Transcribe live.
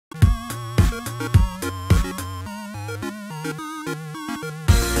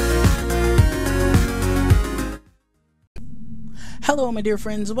Hello my dear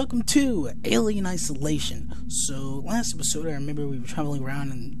friends, welcome to Alien Isolation. So last episode I remember we were traveling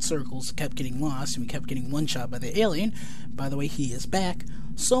around in circles, kept getting lost, and we kept getting one shot by the alien. By the way, he is back.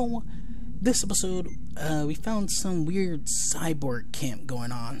 So this episode we found some weird cyborg camp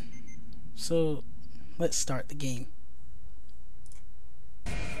going on. So let's start the game.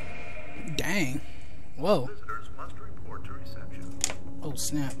 Dang. Whoa. Visitors must report to reception. Oh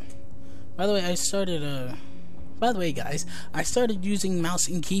snap. By the way, By the way, guys, I started using mouse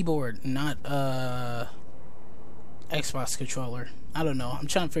and keyboard, not Xbox controller. I don't know. I'm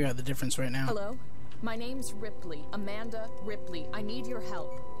trying to figure out the difference right now. Hello? My name's Ripley. Amanda Ripley. I need your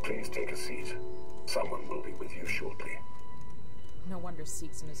help. Please take a seat. Someone will be with you shortly. No wonder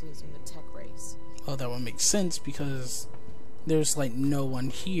Seegson is losing the tech race. Oh, that would make sense because there's like no one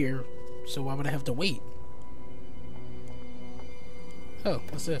here, so why would I have to wait? Oh,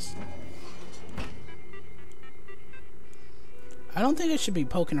 what's this? I don't think I should be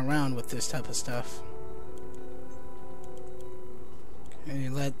poking around with this type of stuff. Okay,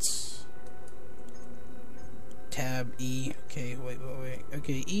 let's tab E. Okay, wait.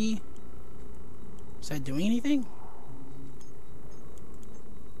 Okay, E. Is that doing anything?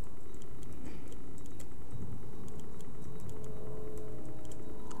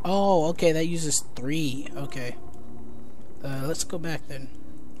 Oh, okay, that uses 3. Okay. Let's go back then.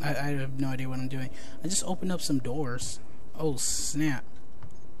 I have no idea what I'm doing. I just opened up some doors. Oh snap.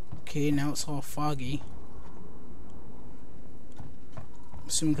 Okay, now it's all foggy. I'm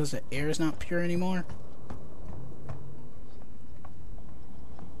assuming because the air is not pure anymore.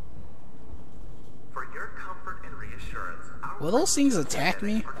 For your comfort and reassurance, our Will those things attack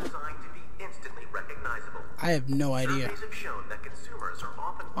me? are designed to be instantly recognizable. I have no idea. Surveys have shown that consumers are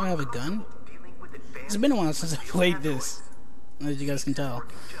often Oh, I have a gun? dealing with It's advanced been a while since I played this, as you guys can tell.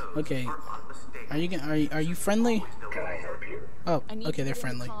 Okay, are you friendly? Can I help you? Oh, I need okay, they're you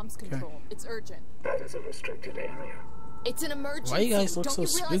in the friendly. comms Okay. control. It's urgent. That is a restricted area. It's an emergency. Why you guys look Don't so you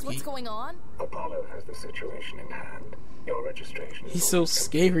realize spooky? what's going on? Apollo has the situation in hand. Your registration is He's so almost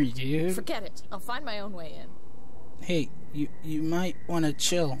scary, dude. Forget it. I'll find my own way in. Hey, you might want to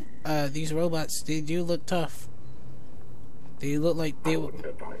chill. These robots, they do look tough. They look like they I wouldn't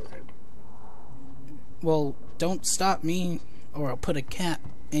advise it. Well, don't stop me, or I'll put a cap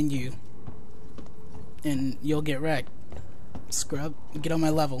in you, and you'll get wrecked. Scrub, get on my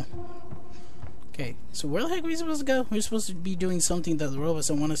level. Okay, so where the heck are we supposed to go? We're supposed to be doing something that the robots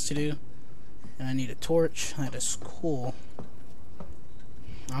don't want us to do. And I need a torch. That is cool.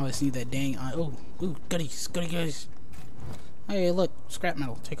 I always need that dang... ooh, goodies, goodies. Hey, look, scrap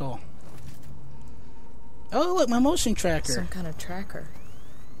metal, take all. Oh, look, my motion tracker. Some kind of tracker.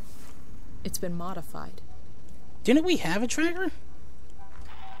 It's been modified. Didn't we have a tracker?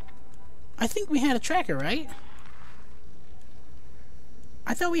 I think we had a tracker, right?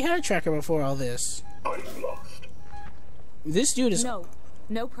 I thought we had a tracker before all this. Are you lost? This dude is...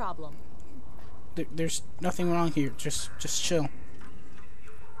 No problem. There's nothing wrong here. Just chill.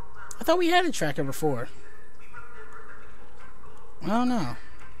 I thought we had a tracker before. I don't know.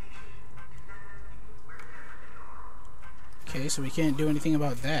 Okay, so we can't do anything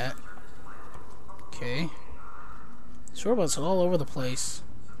about that. Okay. This robot's all over the place.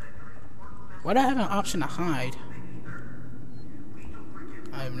 Why do I have an option to hide?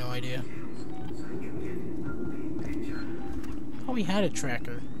 I have no idea. Oh, we had a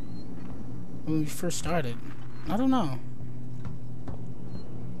tracker when we first started. I don't know.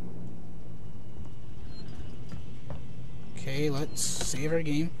 Okay, let's save our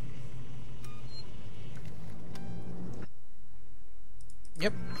game.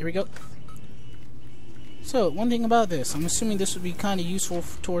 Yep, here we go. So, one thing about this, I'm assuming this would be kind of useful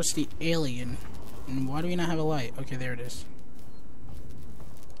towards the alien. And why do we not have a light? Okay, there it is.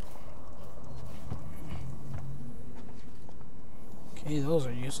 Okay, those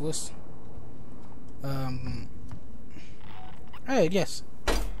are useless. Hey, yes.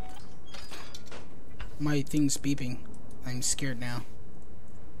 My thing's beeping. I'm scared now.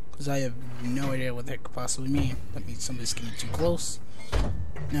 Because I have no idea what that could possibly mean. That means somebody's getting too close.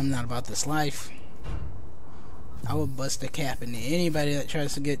 And I'm not about this life. I will bust a cap into anybody that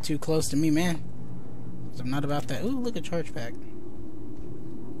tries to get too close to me, man. Because I'm not about that. Ooh, look at charge pack.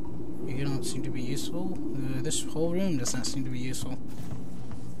 You don't seem to be useful. This whole room does not seem to be useful.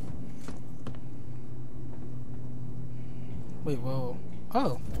 Wait, whoa.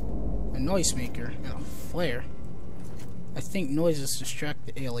 Oh! A noise maker and a flare. I think noises distract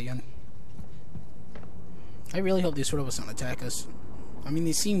the alien. I really hope these robots don't attack us. I mean,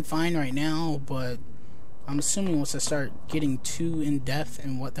 they seem fine right now, but I'm assuming once I start getting too in depth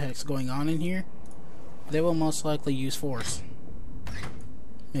in what the heck's going on in here, they will most likely use force.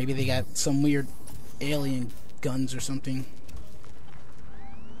 Maybe they got some weird alien guns or something.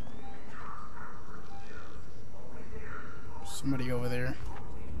 Somebody over there.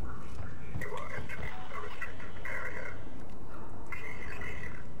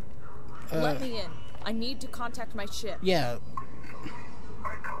 Let me in. I need to contact my ship. Yeah.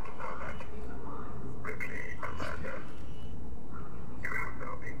 I can't allow that. Ripley, Amanda, you have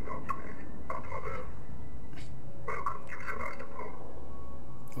now been nominated Apollo. Welcome to Sevastopol.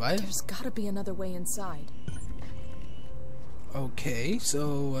 What? There's gotta be another way inside. Okay,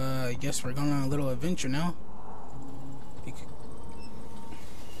 so I guess we're going on a little adventure now.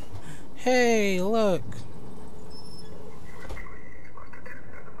 Hey, look.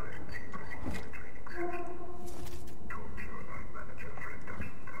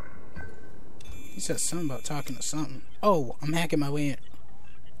 He said something about talking to something. Oh, I'm hacking my way in.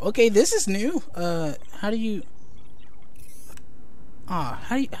 Okay, this is new. How do you... how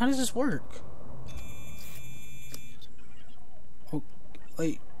does this work? Oh,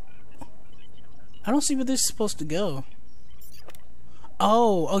 like... I don't see where this is supposed to go.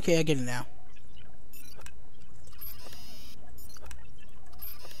 Oh, okay, I get it now.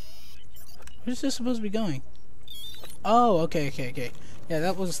 Where's this supposed to be going? Oh, okay.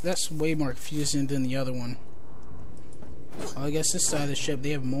 Yeah, that's way more confusing than the other one. Well, I guess this side of the ship, they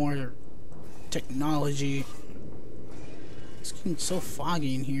have more technology. It's getting so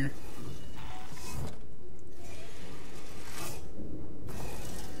foggy in here.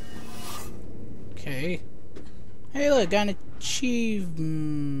 Okay. Hey, look, got an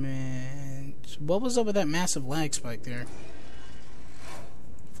achievement. What was up with that massive lag spike there?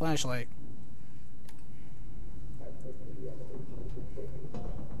 Flashlight.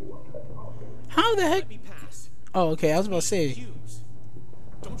 How the heck? Let me pass. Oh, okay, I was about to say. Hughes,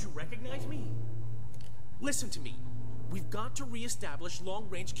 don't you recognize me? Listen to me. We've got to reestablish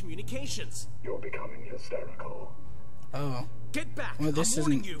long-range communications. You're becoming hysterical. Oh. Get back. Well, this I'm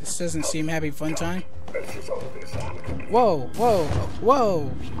warning you. doesn't seem happy fun time. Let's resolve this amicably.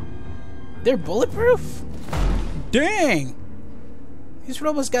 Whoa. They're bulletproof? Dang! These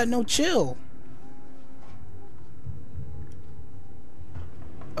robots got no chill.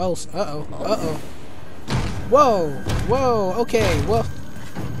 Oh, uh-oh. Whoa, okay, well.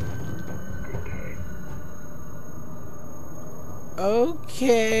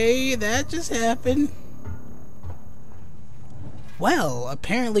 Okay, that just happened. Well,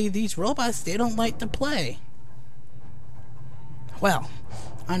 apparently these robots, they don't like to play. Well,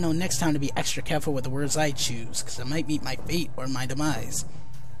 I know next time to be extra careful with the words I choose, because I might meet my fate or my demise.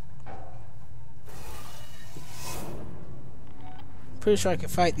 Pretty sure I can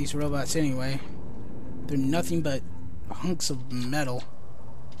fight these robots anyway. They're nothing but hunks of metal.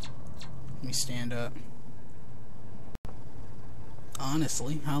 Let me stand up.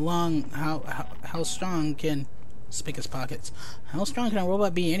 Honestly, how strong can... Spick his pockets. How strong can a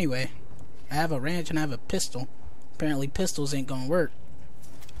robot be anyway? I have a wrench and I have a pistol. Apparently pistols ain't gonna work.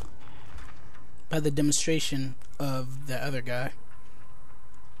 By the demonstration of the other guy.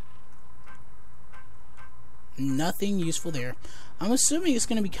 Nothing useful there. I'm assuming it's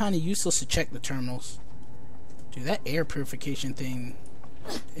gonna be kinda useless to check the terminals. Dude, that air purification thing,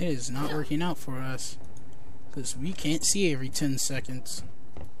 it is not working out for us. Because we can't see every 10 seconds.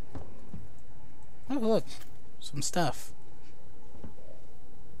 Oh, look. Some stuff.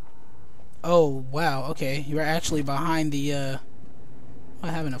 Oh, wow, okay. You're actually behind the, I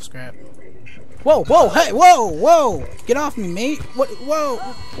have enough scrap. Whoa, hey, whoa! Get off me, mate!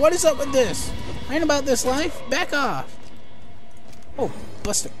 What is up with this? I ain't about this life. Back off! Oh,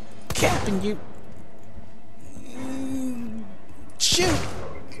 bust a cap in you. Shoot!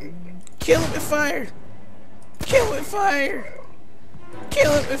 Kill it with fire! Kill it with fire!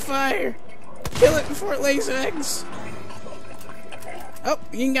 Kill it with fire! Kill it before it lays eggs! Oh,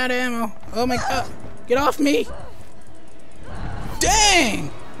 you ain't got ammo. Oh my god. Get off me! Dang!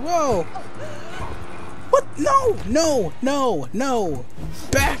 Whoa! What? No!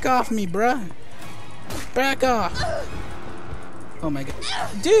 Back off me, bruh! Back off! Oh my god.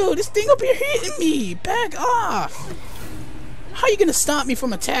 Dude, this thing up here hitting me! Back off! How you gonna stop me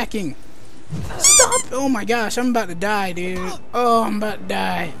from attacking? Stop! Oh my gosh, I'm about to die, dude. Oh, I'm about to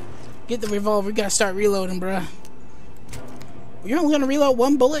die. Get the revolver. We gotta start reloading, bruh. You're only gonna reload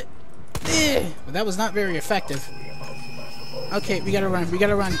one bullet? But that was not very effective. Okay, we gotta run. We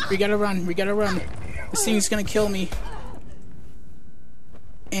gotta run. This thing's gonna kill me.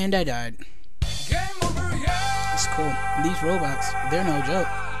 And I died. That's cool. These robots, they're no joke.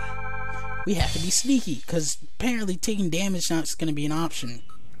 We have to be sneaky, because apparently taking damage now is gonna be an option.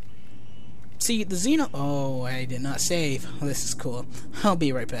 See, the Xeno... Oh, I did not save. Oh, this is cool. I'll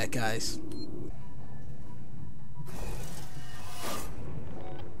be right back, guys.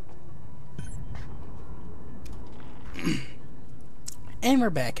 And we're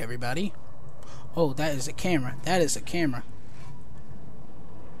back, everybody. Oh, that is a camera. That is a camera.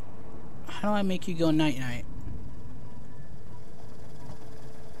 How do I make you go night-night?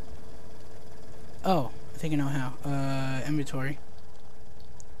 Oh, I think I know how. Inventory.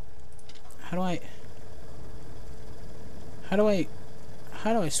 How do I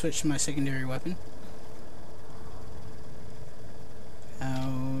switch to my secondary weapon? How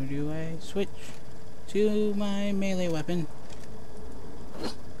do I switch to my melee weapon?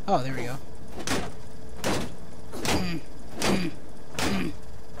 Oh, there we go.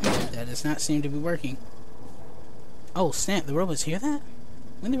 That does not seem to be working. Oh, snap, the robots hear that?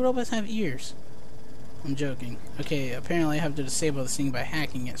 When do robots have ears? I'm joking. Okay, apparently I have to disable this thing by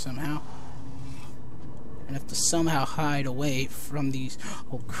hacking it somehow. I have to somehow hide away from these...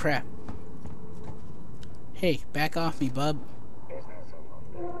 Oh, crap. Hey, back off me, bub.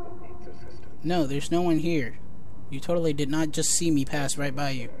 No, there's no one here. You totally did not just see me pass right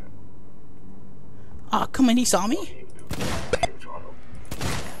by you. Ah, come on, he saw me?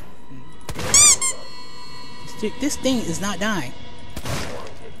 Dude, this thing is not dying.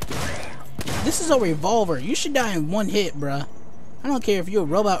 This is a revolver. You should die in one hit, bruh. I don't care if you're a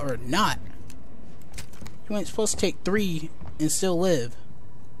robot or not. You ain't supposed to take 3 and still live.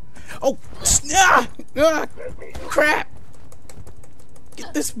 Oh! Crap!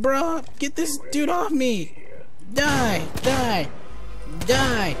 Get this, bruh! Get this dude off me! Die! Die!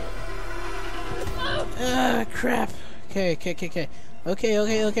 Die! Crap.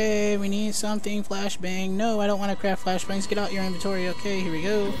 Okay. We need something. Flashbang. No, I don't want to craft flashbangs. Get out your inventory. Okay, here we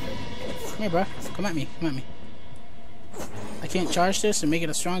go. Come here, bruh. Come at me. I can't charge this and make it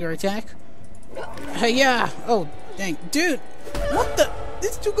a stronger attack. Hey, yeah. Oh, dang. Dude, what the?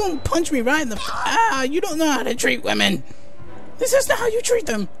 This dude gonna punch me right in the... Ah, you don't know how to treat women. This is not how you treat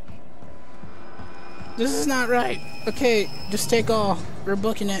them. This is not right. Okay, just take all. We're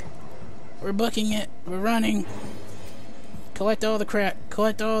booking it. We're running. Collect all the crap.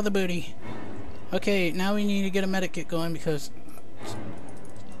 Collect all the booty. Okay, now we need to get a medikit going because...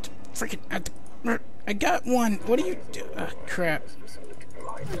 Freaking... I got one. What do you do? Crap.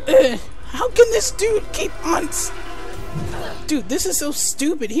 How can this dude keep on... Dude, this is so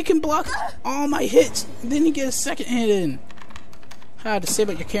stupid. He can block all my hits. Then he gets a second hit in. How to save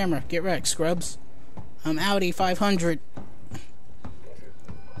out your camera. Get wrecked, scrubs. I'm Audi 500.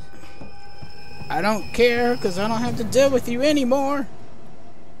 I don't care, because I don't have to deal with you anymore.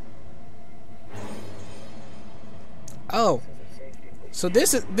 Oh. So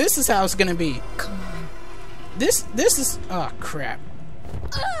this is how it's gonna be. Come on. This is... Oh, crap.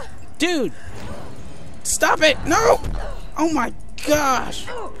 Dude! Stop it! No! Oh my gosh!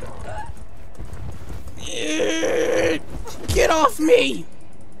 Get off me!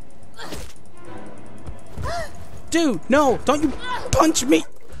 Dude, no! Don't you punch me!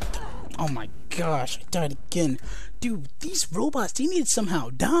 Oh my gosh, I died again. Dude, these robots, they need to somehow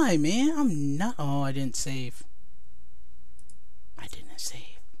die, man. I'm not... Oh, I didn't save.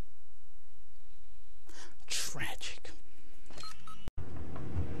 Tragic.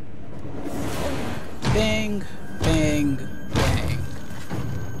 Bang, bang, bang.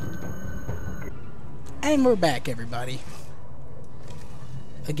 And we're back, everybody.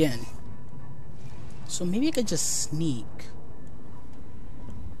 Again. So maybe I could just sneak.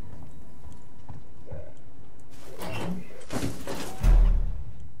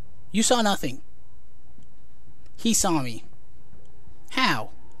 You saw nothing. He saw me.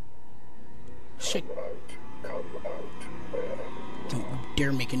 How? Shit. Don't you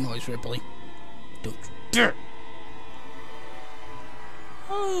dare make a noise, Ripley. Don't you dare.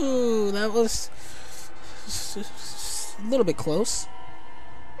 Oh, that was a little bit close.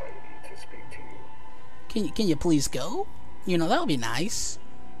 I need to speak to you. Can you please go? You know, that would be nice.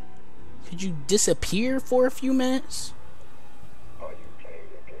 Could you disappear for a few minutes? Are you playing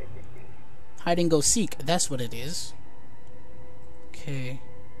a game with me? Hide and go seek. That's what it is. Okay.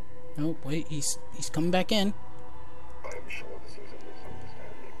 Oh, wait. He's coming back in. I'm sure this is a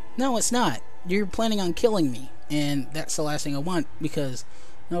misunderstanding. No, it's not. You're planning on killing me, and that's the last thing I want because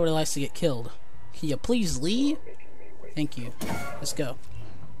nobody likes to get killed. Can you please leave? Thank you. Let's go.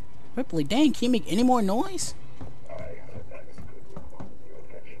 Ripley, dang, can you make any more noise?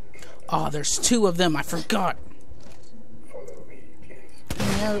 Oh, there's 2 of them. I forgot. Follow me, please.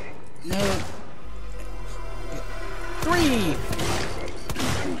 No. 3.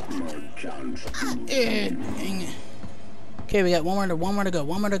 Dang it. Okay, we got one more to go.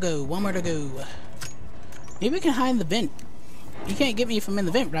 Maybe we can hide in the vent. You can't get me if I'm in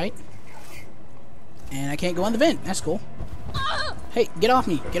the vent, right? And I can't go in the vent. That's cool. Hey, get off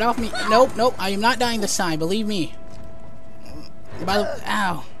me. Get off me. Nope, nope. I am not dying this time. Believe me. By the...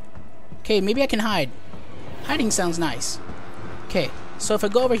 Ow. Okay, maybe I can hide. Hiding sounds nice. Okay, so if I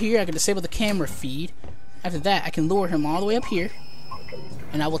go over here, I can disable the camera feed. After that, I can lure him all the way up here.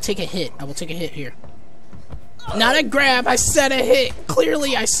 And I will take a hit. I will take a hit here. Not a grab. I said a hit.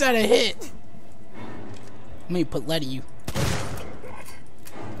 Clearly, I said a hit. Let me put lead at you.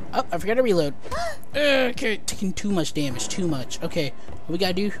 Oh, I forgot to reload. Okay, taking too much damage. Too much. Okay, what we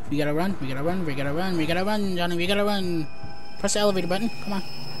gotta do? We gotta run. We gotta run. We gotta run. We gotta run, Johnny. We gotta run. Press the elevator button. Come on.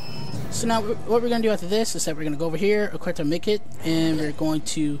 So now, what we're gonna do after this is that we're gonna go over here, equip our mid-kit, and we're going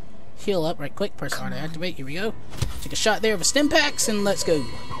to heal up right quick. Press R to activate. Here we go. Take a shot there of a stim packs, and let's go.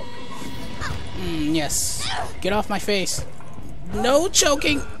 Yes. Get off my face. No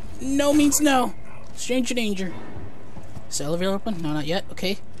choking. No means no. Stranger danger. Is the elevator open? No, not yet.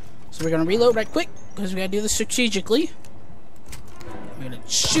 Okay. So we're gonna reload right quick, because we gotta do this strategically. We're gonna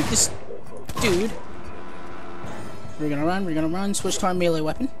shoot this dude. We're gonna run, switch to our melee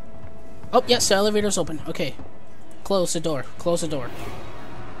weapon. Oh, yes, the elevator's open. Okay. Close the door. Close the door.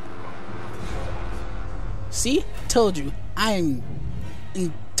 See? Told you. I'm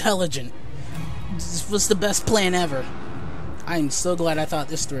intelligent. This was the best plan ever. I'm so glad I thought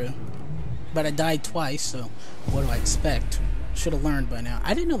this through. But I died twice, so what do I expect? Should have learned by now.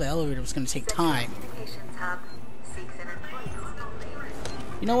 I didn't know the elevator was going to take time.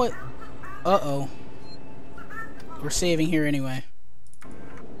 You know what? Uh-oh. We're saving here anyway.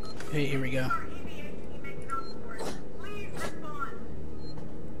 Okay, here we go.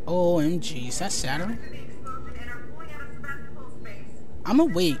 OMG, is that Saturn? I'm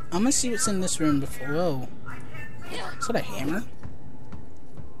gonna wait. I'm gonna see what's in this room before. Whoa. Is that a hammer?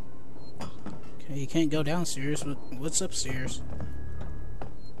 Okay, you can't go downstairs. What's upstairs?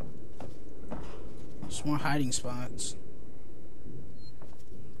 Some more hiding spots.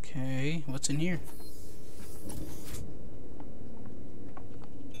 Okay, what's in here?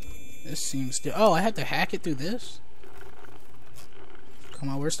 This seems to... Oh, I have to hack it through this? Come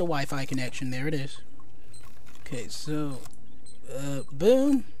on, where's the Wi-Fi connection? There it is. Okay, so...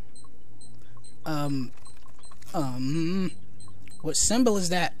 boom. What symbol is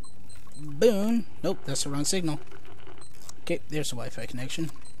that? Boom. Nope, that's the wrong signal. Okay, there's the Wi-Fi connection.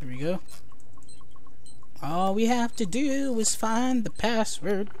 There we go. All we have to do is find the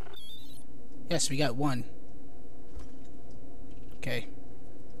password. Yes, we got one. Okay.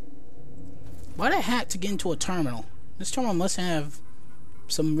 Why'd I hack to get into a terminal? This terminal must have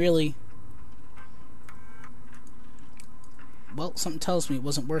some really... Well, something tells me it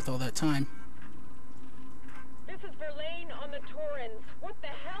wasn't worth all that time. This is Verlaine on the Torrens. What the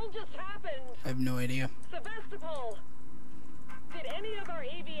hell just happened? I have no idea. Sevastopol! Did any of our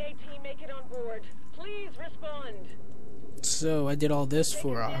EVA team make it on board? Please respond. So, I did all this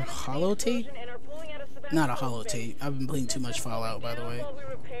for a holotape? Not a holotape. I've been playing too much Fallout, by the way.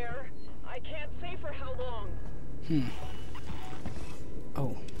 I can't say for how long.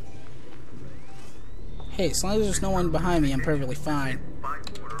 Oh. Hey, as long as there's no one behind me, I'm perfectly fine.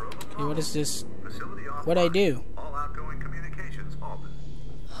 Okay, what is this? What'd I do? All outgoing communications halted.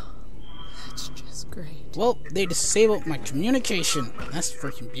 That's just great. Well, they disabled my communication. That's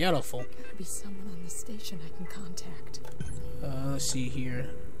freaking beautiful. Gotta be someone on the station I can contact. Let's see here.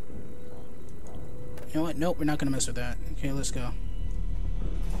 You know what? Nope, we're not gonna mess with that. Okay, let's go.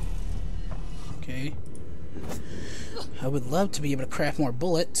 Okay. I would love to be able to craft more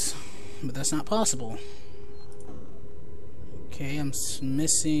bullets, but that's not possible. Okay, I'm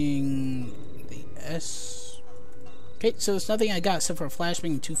missing the S. Okay, so there's nothing I got except for a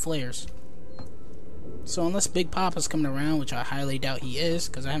flashbang and 2 flares. So unless Big Papa's coming around, which I highly doubt he is,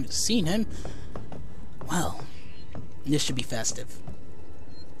 because I haven't seen him, well, this should be festive.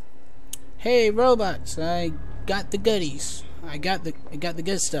 Hey, robots! I got the goodies. I got the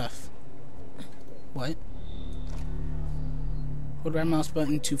good stuff. What? Hold right mouse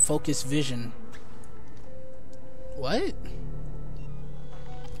button to focus vision. What?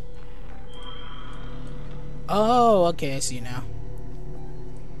 Oh, okay, I see now.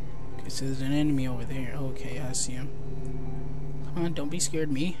 Okay, so there's an enemy over there. Okay, I see him. Come on, don't be scared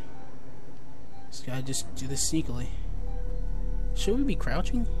of me. Just gotta just do this sneakily. Should we be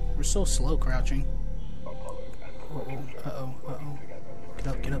crouching? We're so slow crouching. Uh-oh. Get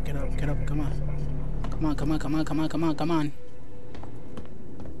up, come on.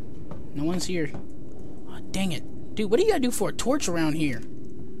 No one's here. Oh, dang it. Dude, what do you gotta do for a torch around here?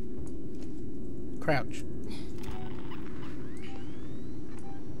 Crouch.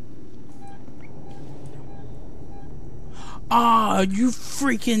 Ah, you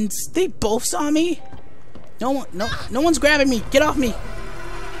freaking... They both saw me? No one's grabbing me. Get off me.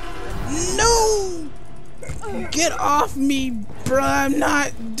 No! Get off me, bruh. I'm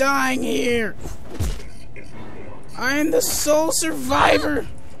not dying here. I am the sole survivor.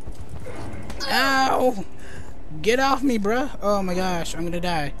 Ow. Get off me, bruh. Oh my gosh, I'm gonna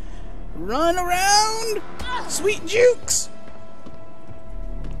die. Run around! Sweet jukes!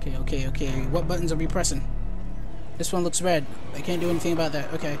 Okay. What buttons are we pressing? This one looks red. I can't do anything about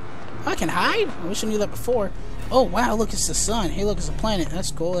that. Okay. I can hide? I wish I knew that before. Oh, wow, look, it's the sun. Hey, look, it's a planet.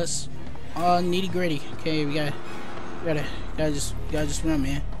 That's cool. That's nitty gritty. Okay, we gotta just run,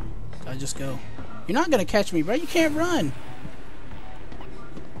 man. Gotta just go. You're not gonna catch me, bro. You can't run.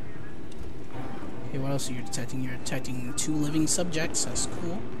 Okay, what else are you detecting? You're detecting 2 living subjects. That's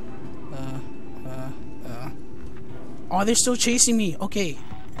cool. Oh, they're still chasing me. Okay.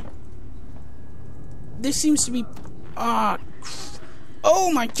 This seems to be...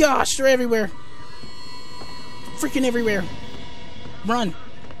 Oh my gosh, they're everywhere. Freaking everywhere. Run.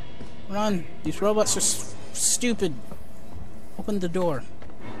 Run. These robots are stupid. Open the door.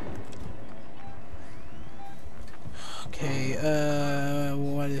 Okay,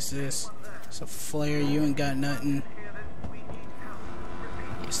 what is this? It's a flare. You ain't got nothing.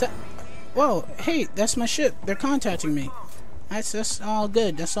 Is that... Whoa, hey, that's my ship. They're contacting me. That's all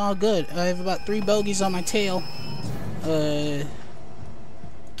good. That's all good. I have about 3 bogeys on my tail.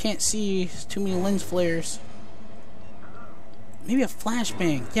 Can't see too many lens flares. Maybe a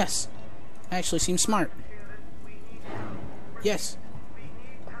flashbang. Yes. Actually seems smart. Yes.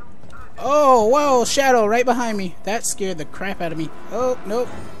 Oh, whoa, shadow right behind me. That scared the crap out of me. Oh, nope.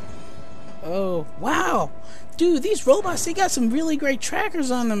 Oh, wow. Dude, these robots, they got some really great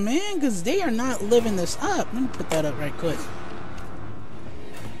trackers on them, man, because they are not living this up. Let me put that up right quick.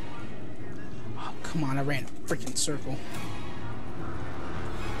 Oh, come on, I ran a freaking circle.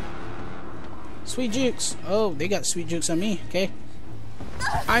 Sweet jukes. Oh, they got sweet jukes on me, okay?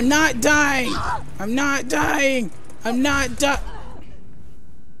 I'm not dying! I'm not dying! I'm not dying!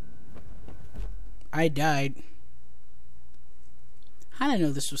 I died. I didn't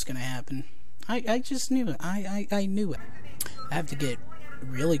know this was gonna happen. I just knew it. I knew it. I have to get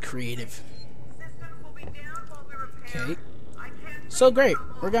really creative. Okay. So great.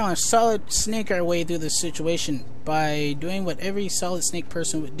 We're gonna solid snake our way through this situation by doing what every solid snake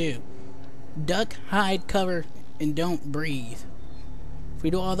person would do. Duck, hide, cover, and don't breathe. If we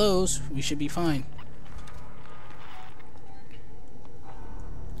do all those, we should be fine.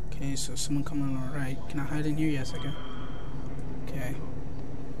 Okay, so someone coming on the right. Can I hide in here? Yes, I can. Okay.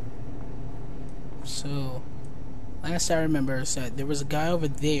 So, last I remember is that there was a guy over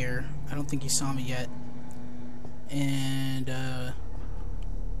there. I don't think he saw me yet. And,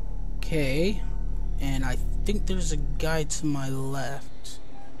 okay. And I think there's a guy to my left.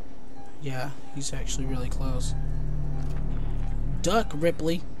 Yeah, he's actually really close. Duck,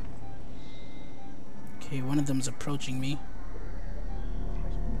 Ripley. Okay, one of them's approaching me.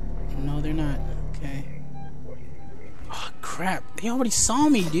 No, they're not. Okay. Oh, crap. They already saw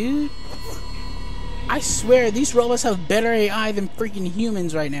me, dude. I swear, these robots have better AI than freaking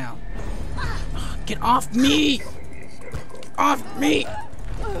humans right now. Get off me! Get off me!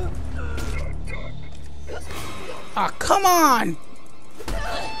 Ah, oh, come on!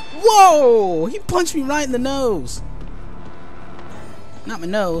 Whoa! He punched me right in the nose. Not my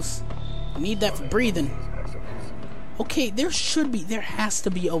nose. I need that for breathing. Okay, there has to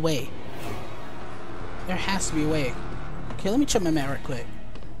be a way. There has to be a way. Okay, let me check my map right quick.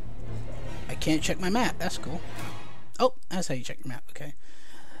 I can't check my map. That's cool. Oh, that's how you check your map. Okay.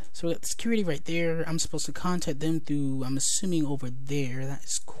 So we got security right there. I'm supposed to contact them through, I'm assuming, over there. That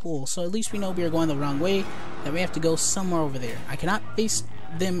is cool. So at least we know we are going the wrong way. That we have to go somewhere over there. I cannot face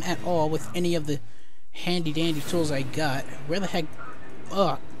them at all with any of the handy dandy tools I got. Where the heck?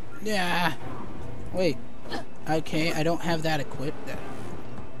 Oh, yeah. Wait. Okay, I don't have that equipped.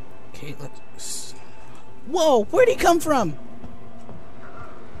 Okay, let's... Whoa, where'd he come from?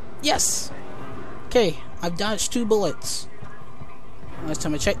 Yes! Okay, I've dodged 2 bullets. Last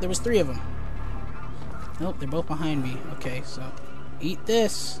time I checked, there was 3 of them. Nope, they're both behind me. Okay, so... Eat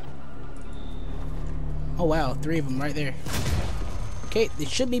this! Oh wow, 3 of them right there. Okay, they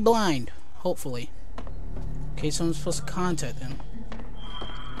should be blind. Hopefully. Okay, so I'm supposed to contact them.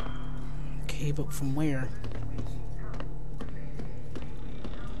 Okay, but from where?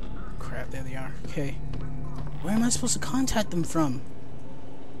 Crap, there they are. Okay. Where am I supposed to contact them from?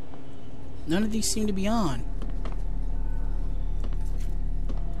 None of these seem to be on.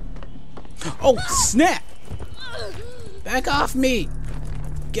 Oh, snap! Back off me!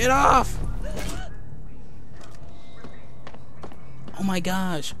 Get off! Oh my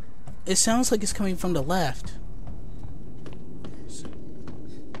gosh. It sounds like it's coming from the left.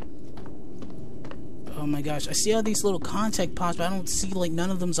 Oh my gosh. I see all these little contact pods, but I don't see, like, none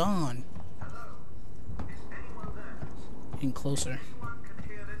of them's on. Getting closer.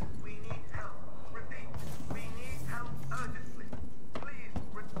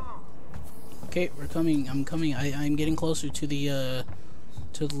 Okay, we're coming. I'm coming. I'm getting closer to the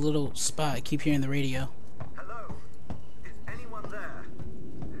little spot. I keep hearing the radio. Hello? Is anyone there?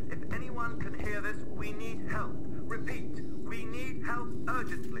 If anyone can hear this, we need help. Repeat, we need help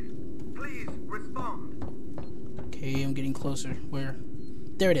urgently. Please respond. Okay, I'm getting closer. Where?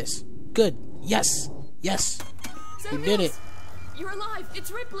 There it is. Good. Yes. Yes. We did it. You're alive.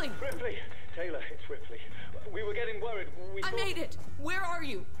 It's Ripley. Ripley! Taylor, it's Ripley. We were getting worried. I made it. Where are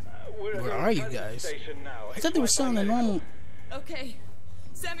you? Where are you guys? I thought they were still on the normal. Okay.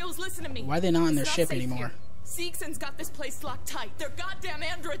 Samuels, listen to me. Why are they not on their It's ship safe anymore? here. Seegson's got this place locked tight. Their goddamn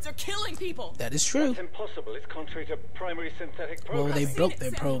androids are killing people. That is true. It's impossible. It's contrary to primary synthetic Well, program. they I've seen broke it,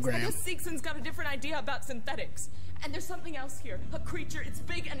 their Samuels. program. I guess Seegson's got a different idea about synthetics. And there's something else here. A creature. It's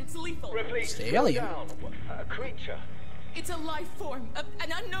big and it's lethal. Ripley, It's the slow alien. down. A creature. It's a life form,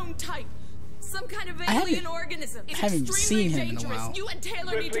 an unknown type. Some kind of I alien haven't- organism. It's haven't extremely seen him in a dangerous. while. You and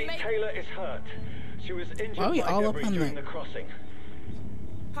Taylor need to Ripley, make... Taylor is hurt. She was injured Why are we by all up debris on during the- the crossing.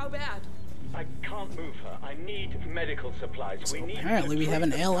 How bad? I can't move her. I need medical supplies. We need Apparently, to we have an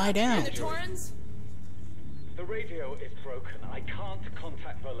treat the ally down. And the Torrens? The radio is broken. I can't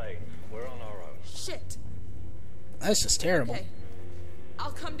contact Verlaine. We're on our own. Shit. That's just terrible. Okay.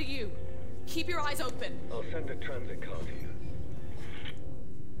 I'll come to you. Keep your eyes open. I'll send a transit car to you.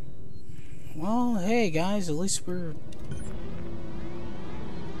 Well, hey guys, at least we're.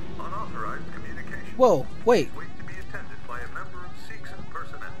 Unauthorized communication. Whoa, wait. Wait to be attended by a member of Seegson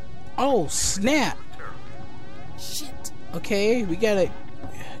personnel. Oh, snap. Terrible. Shit. Okay, we gotta.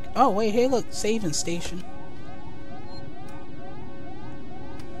 Oh, wait, hey, look, saving station.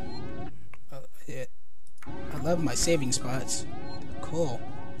 Yeah. I love my saving spots. Cool.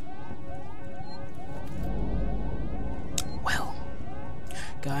 Well,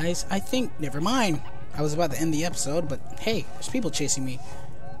 guys, I think. Never mind. I was about to end the episode, but hey, there's people chasing me.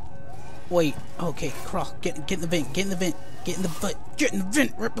 Wait, okay, crawl. Get in the vent, get in the vent, get in the vent, get in the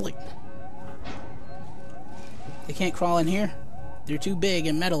vent, Ripley. They can't crawl in here. They're too big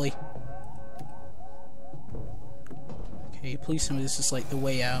and metally. Okay, please tell me this is like the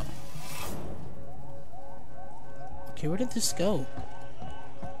way out. Okay, where did this go?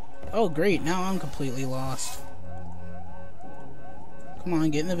 Oh, great, now I'm completely lost. Come on,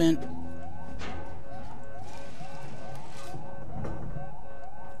 get in the vent.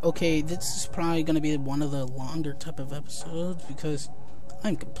 Okay, this is probably going to be one of the longer type of episodes because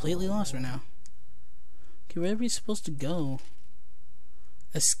I'm completely lost right now. Okay, where are we supposed to go?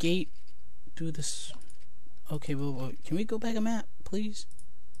 Escape through this. Okay, well, can we go back a map, please?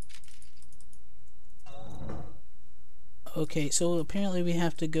 Okay, so apparently we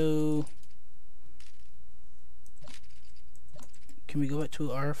have to go. Can we go back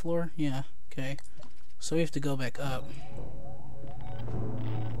to our floor? Yeah, okay. So we have to go back up.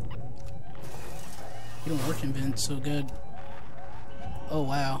 You don't work in vents so good. Oh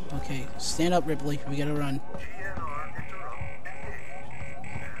wow, okay. Stand up, Ripley. We gotta run. GNR interrupt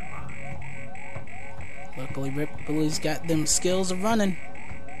engaged. Luckily, Ripley's got them skills of running.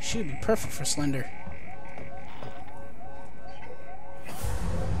 She would be perfect for Slender.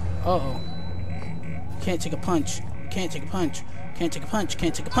 Uh-oh. Can't take a punch. Can't take a punch. Can't take a punch.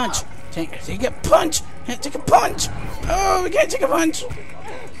 Can't take a punch. Can't take a punch. Can't take a punch. Oh, we can't take a punch.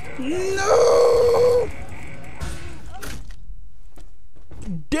 No!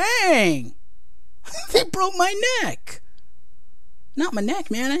 Dang! They broke my neck. Not my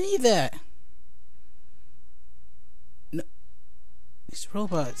neck, man. I need that. No. These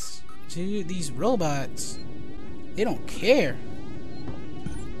robots. Dude, these robots. They don't care.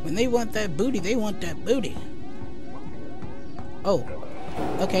 When they want that booty, they want that booty. Oh.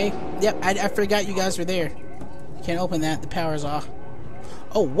 Okay. Yep, I forgot you guys were there. Can't open that. The power's off.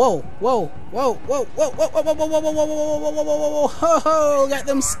 Oh, whoa, whoa, whoa, whoa, whoa, whoa, whoa, whoa, whoa, whoa, whoa, whoa, whoa, whoa, whoa, whoa, whoa, ho, ho, got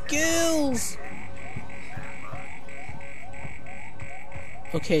them skills.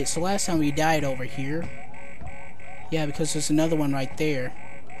 Okay, so last time we died over here. Yeah, because there's another one right there.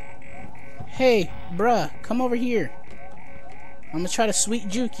 Hey, bruh, come over here. I'm gonna try to sweet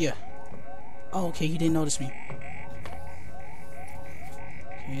juke you. Oh, okay, he didn't notice me.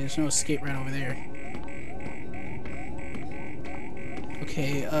 Okay, there's no escape right over there.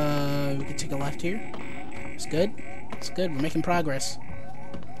 Okay, we can take a left here. It's good. It's good. We're making progress.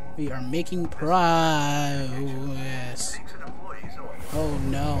 We are making progress. Seegson employees are Oh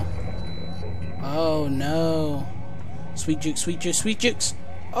no. Oh no. Sweet Jukes, sweet Jukes, sweet Jukes.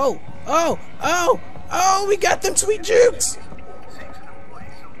 Oh, oh, oh, oh, we got them sweet Jukes.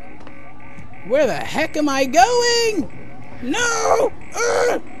 Where the heck am I going? No!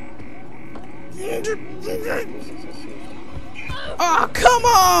 Oh, come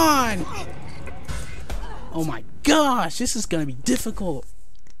on! Oh my gosh, this is gonna be difficult.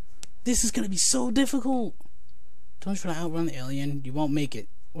 This is gonna be so difficult. Don't try to outrun the alien. You won't make it.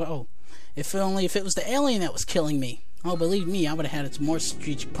 Whoa. If it was the alien that was killing me. Oh, believe me, I would have had more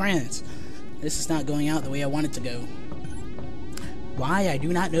strategic plans. This is not going out the way I want it to go. Why, I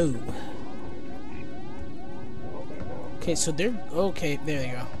do not know. Okay, so they're... Okay, there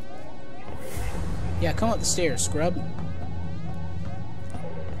you go. Yeah, come up the stairs, scrub.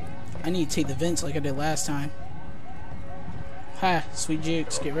 I need to take the vents like I did last time. Ha, sweet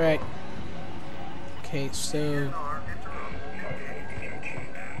Jukes, get right. Okay, so...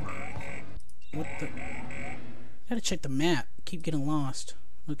 What the... Gotta check the map. Keep getting lost.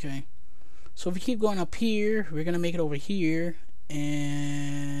 Okay. So if we keep going up here, we're gonna make it over here.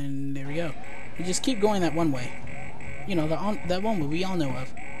 And... there we go. We just keep going that one way. You know, that one way we all know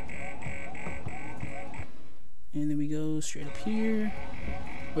of. And then we go straight up here.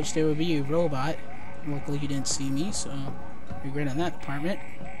 Which there will be a robot. Luckily he didn't see me, so... regret on that department.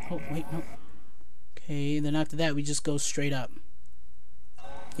 Oh, wait, no. Okay, then after that we just go straight up.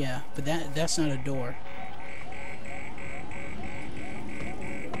 Yeah, but that's not a door.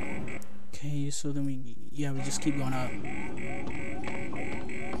 Okay, so then we just keep going up.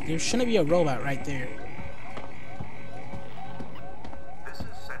 There shouldn't be a robot right there.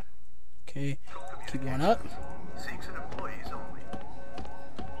 Okay, keep going up.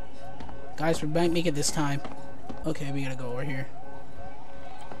 Guys, we might make it this time. Okay, we gotta go over here.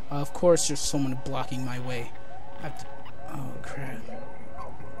 Of course, there's someone blocking my way. I have to... Oh, crap.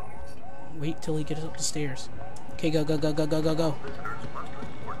 Wait till he gets up the stairs. Okay, go, go, go, go, go, go, go.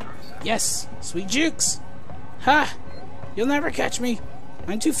 Yes! Sweet Jukes! Ha! You'll never catch me!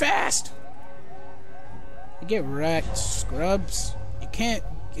 I'm too fast! Get wrecked, scrubs. You can't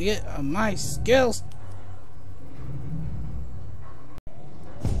get on my skills.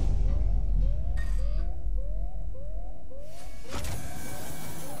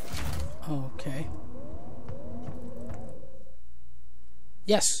 Okay.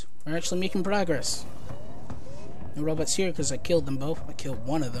 Yes, we're actually making progress. No robots here because I killed them both. I killed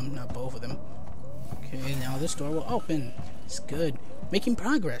one of them, not both of them. Okay, now this door will open. It's good. Making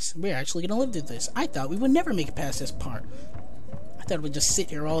progress. We're actually going to live through this. I thought we would never make it past this part. I thought we'd just sit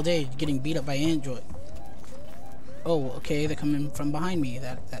here all day getting beat up by Android. Oh, okay, they're coming from behind me.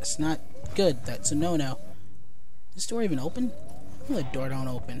 That's not good. That's a no-no. Is this door even open? Oh, the door don't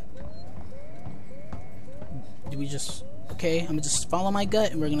open. Do we just... Okay, I'm gonna just follow my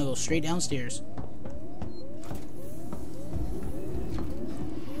gut and we're gonna go straight downstairs.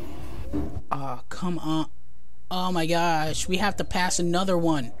 Oh, come on. Oh my gosh, we have to pass another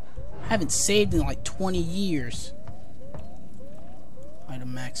one. I haven't saved in like 20 years.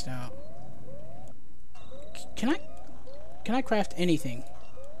 Item maxed out. Can I craft anything?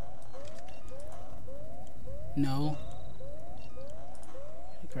 No.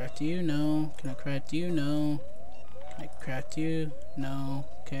 Can I craft you? No. Can I craft you? No. Can I craft you? No.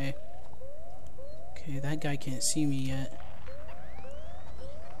 Okay. Okay, that guy can't see me yet.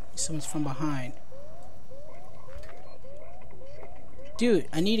 Someone's from behind. Dude,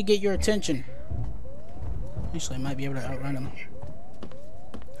 I need to get your attention. Actually, I might be able to outrun him.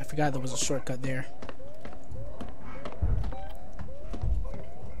 I forgot there was a shortcut there.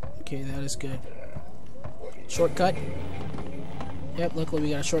 Okay, that is good. Shortcut. Yep, luckily we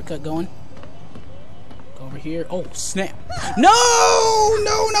got a shortcut going. Go over here. Oh, snap. No!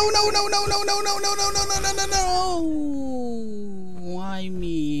 No, no, no, no, no, no, no, no, no, no, no, no, no, no, no! Why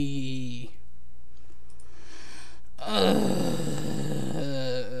me?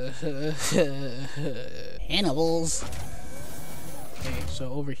 Hannibals. Okay,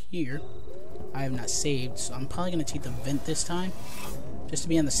 so over here, I have not saved, so I'm probably gonna take the vent this time, just to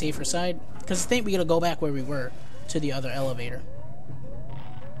be on the safer side. Because I think we gotta go back where we were to the other elevator.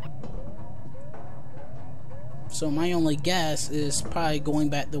 So my only guess is probably going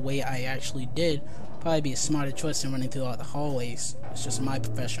back the way I actually did. Probably be a smarter choice than running through all the hallways. It's just my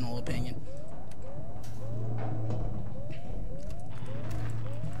professional opinion.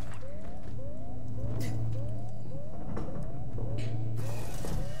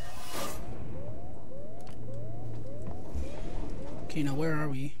 Okay, now where are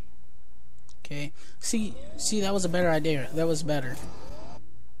we? Okay. See, that was a better idea. That was better.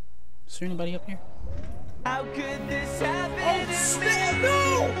 Is there anybody up here? How could this happen? Oh, snap!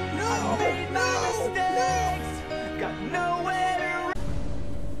 No! Got nowhere to.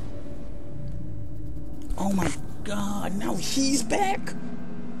 Oh my god, now he's back!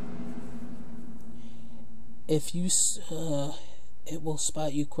 If you, it will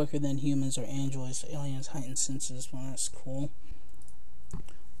spot you quicker than humans or androids. Aliens' heightened senses. Well, that's cool.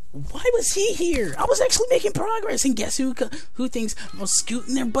 Why was he here? I was actually making progress, and guess who thinks I was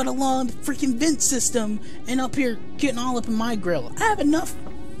scooting their butt along the freaking vent system and up here getting all up in my grill? I have enough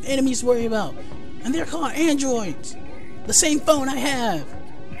enemies to worry about, and they're called androids. The same phone I have.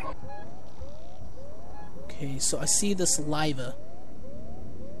 Okay, so I see the saliva.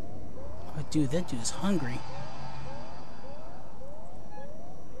 Oh, dude, that dude's hungry.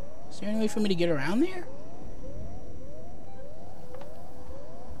 Is there any way for me to get around there?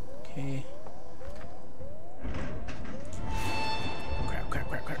 Okay. Crap.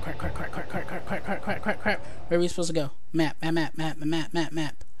 Where are we supposed to go? Map.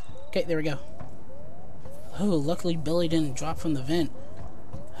 Okay, there we go. Oh, luckily Billy didn't drop from the vent.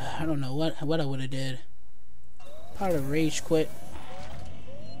 I don't know what I would have did. Probably rage quit.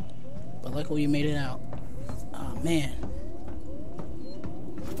 But luckily we made it out. Oh man.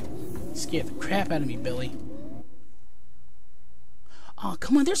 Scared the crap out of me, Billy. Oh,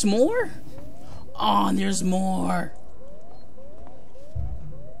 come on, there's more? Oh, and there's more.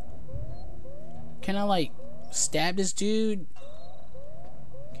 Can I, like, stab this dude?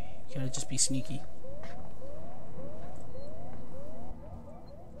 Okay, gotta just be sneaky.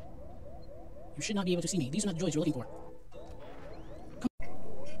 You should not be able to see me. These are not the droids you're looking for. Come on.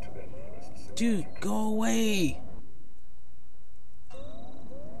 Dude, go away.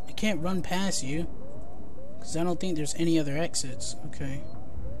 I can't run past you. Because I don't think there's any other exits. Okay.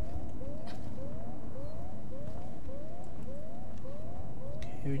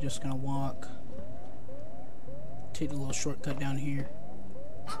 Okay, we're just gonna walk. Take the little shortcut down here.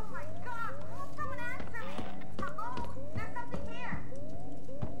 Oh my god! Someone answer me! Hello? There's something here!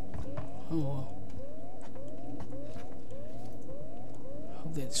 Oh well.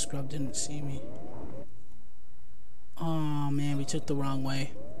 Hope that scrub didn't see me. Oh man, we took the wrong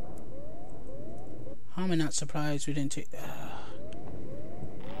way. How am I not surprised we didn't take...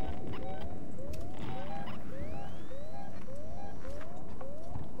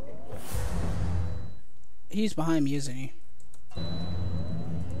 He's behind me, isn't he?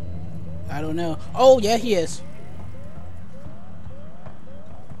 I don't know. Oh, yeah, he is.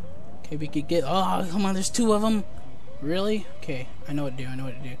 Okay, we could get... Oh, come on, there's two of them. Really? Okay, I know what to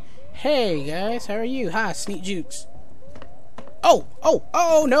do. Hey, guys, how are you? Hi, Sneak Jukes. Oh,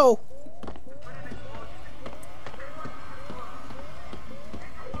 no!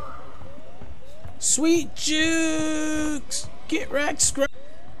 Sweet Jukes! Get wrecked, scrub!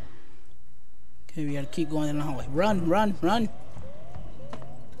 Okay, we gotta keep going in the hallway. Run!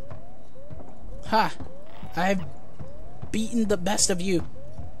 Ha! I have beaten the best of you.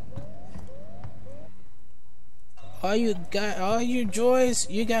 All you joys,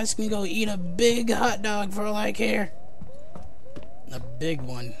 you guys can go eat a big hot dog for all I care. A big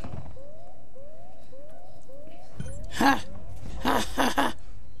one. Ha!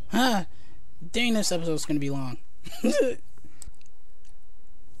 Dang, this episode's gonna be long.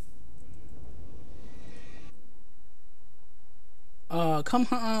 Oh, come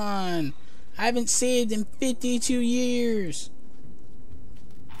on! I haven't saved in 52 years!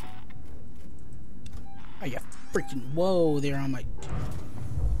 Are you freaking... Whoa, they're on my...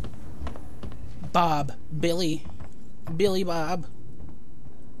 Billy Bob.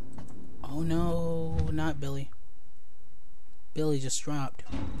 Oh no, not Billy. Billy just dropped.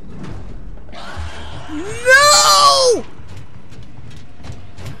 No!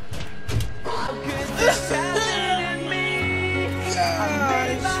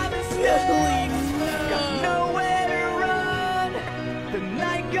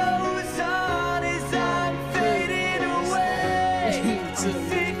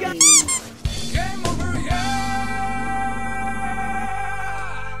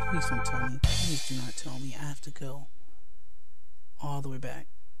 Please don't tell me. Please do not tell me I have to go all the way back.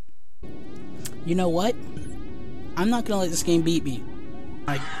 You know what? I'm not gonna let this game beat me.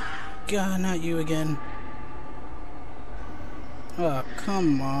 My God, not you again. Oh,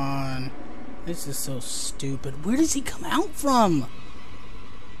 come on. This is so stupid. Where does he come out from?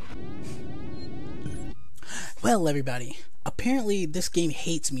 Well, everybody, apparently this game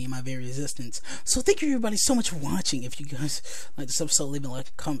hates me and my very existence. So thank you everybody so much for watching. If you guys like this episode, leave a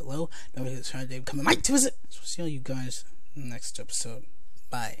like, comment below. Don't forget to try to come and to visit. So see all you guys in the next episode.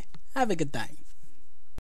 Bye. Have a good time.